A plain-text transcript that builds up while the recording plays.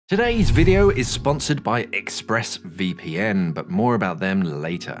Today's video is sponsored by ExpressVPN, but more about them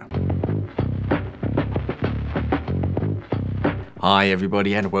later. Hi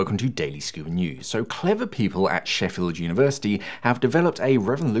everybody and welcome to Daily Scuba News. So clever people at Sheffield University have developed a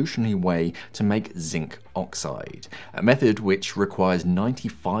revolutionary way to make zinc oxide, a method which requires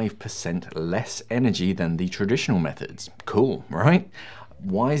 95% less energy than the traditional methods. Cool, right?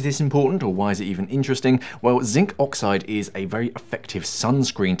 Why is this important, or why is it even interesting? Well, zinc oxide is a very effective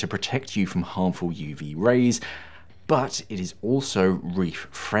sunscreen to protect you from harmful UV rays, but it is also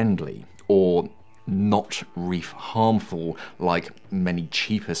reef-friendly, or not reef harmful like many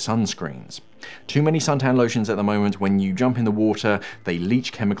cheaper sunscreens. Too many suntan lotions at the moment, when you jump in the water, they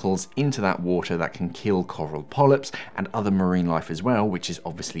leach chemicals into that water that can kill coral polyps and other marine life as well, which is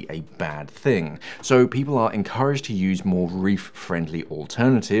obviously a bad thing. So people are encouraged to use more reef-friendly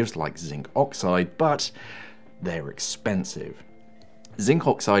alternatives like zinc oxide, but they're expensive. Zinc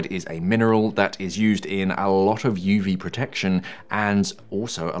oxide is a mineral that is used in a lot of UV protection and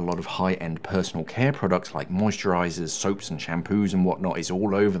also a lot of high-end personal care products like moisturizers, soaps and shampoos and whatnot is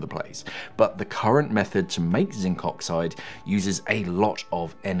all over the place. But the current method to make zinc oxide uses a lot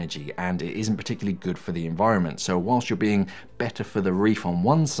of energy and it isn't particularly good for the environment. So whilst you're being better for the reef on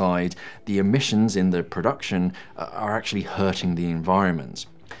one side, the emissions in the production are actually hurting the environment.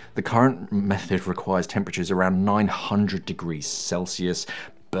 The current method requires temperatures around 900 degrees Celsius,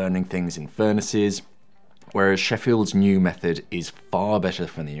 burning things in furnaces, whereas Sheffield's new method is far better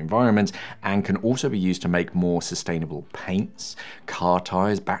for the environment and can also be used to make more sustainable paints, car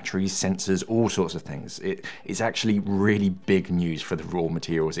tires, batteries, sensors, all sorts of things. It's actually really big news for the raw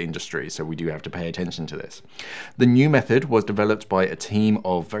materials industry, so we do have to pay attention to this. The new method was developed by a team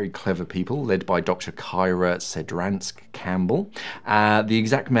of very clever people led by Dr. Kyra Sedransk-Campbell. The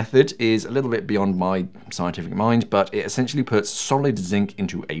exact method is a little bit beyond my scientific mind, but it essentially puts solid zinc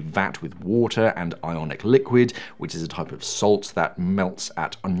into a vat with water and ionic liquid, which is a type of salt that melts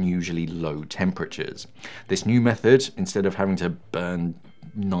at unusually low temperatures. This new method, instead of having to burn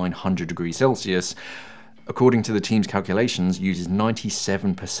 900 degrees Celsius, according to the team's calculations, uses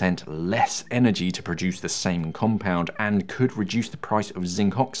 97% less energy to produce the same compound and could reduce the price of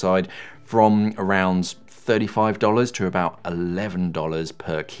zinc oxide from around $35 to about $11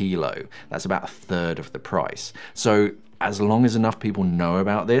 per kilo. That's about a third of the price. So as long as enough people know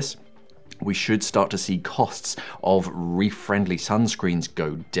about this, we should start to see costs of reef-friendly sunscreens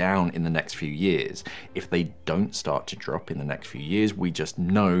go down in the next few years. If they don't start to drop in the next few years, we just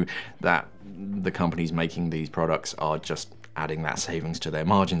know that the companies making these products are just adding that savings to their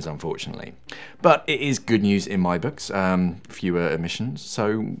margins, unfortunately. But it is good news in my books, fewer emissions,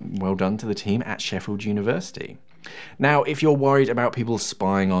 so well done to the team at Sheffield University. Now, if you're worried about people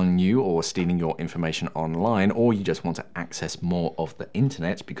spying on you or stealing your information online, or you just want to access more of the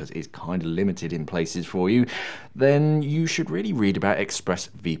internet because it's kind of limited in places for you, then you should really read about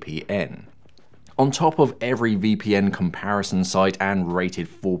ExpressVPN. On top of every VPN comparison site and rated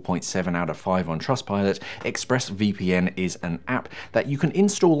 4.7 out of 5 on Trustpilot, ExpressVPN is an app that you can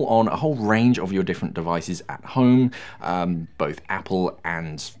install on a whole range of your different devices at home, both Apple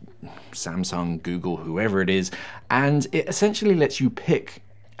and Samsung, Google, whoever it is, and it essentially lets you pick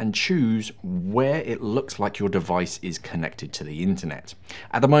and choose where it looks like your device is connected to the internet.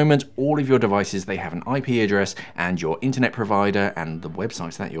 At the moment, all of your devices, they have an IP address, and your internet provider and the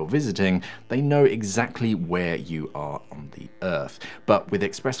websites that you're visiting, they know exactly where you are on the earth. But with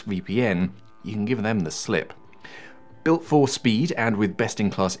ExpressVPN, you can give them the slip. Built for speed and with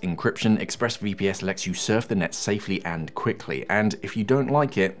best-in-class encryption, ExpressVPN lets you surf the net safely and quickly. And if you don't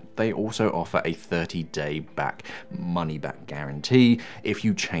like it, they also offer a 30-day money-back guarantee if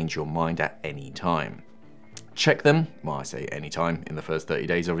you change your mind at any time. Check them, well, I say anytime in the first 30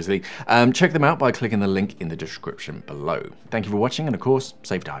 days, obviously. Check them out by clicking the link in the description below. Thank you for watching, and of course,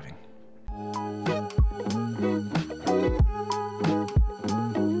 safe diving.